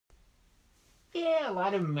Yeah, a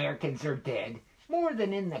lot of Americans are dead. More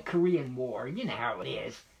than in the Korean War. You know how it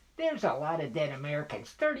is. There's a lot of dead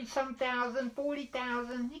Americans. 30-some thousand,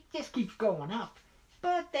 40,000. It just keeps going up.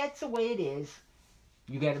 But that's the way it is.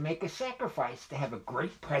 You got to make a sacrifice to have a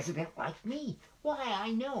great president like me. Why,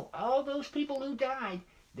 I know all those people who died,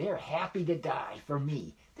 they're happy to die for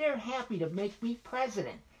me. They're happy to make me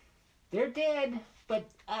president. They're dead, but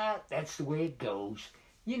that's the way it goes.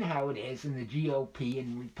 You know how it is in the GOP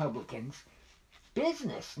and Republicans.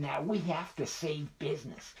 Business. Now, we have to save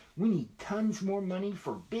business. We need tons more money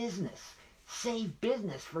for business. Save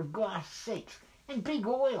business, for gosh sakes. And big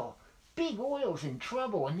oil. Big oil's in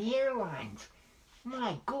trouble, and the airlines.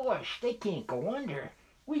 My gosh, they can't go under.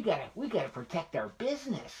 We gotta protect our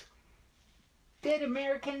business. Dead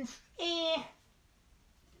Americans?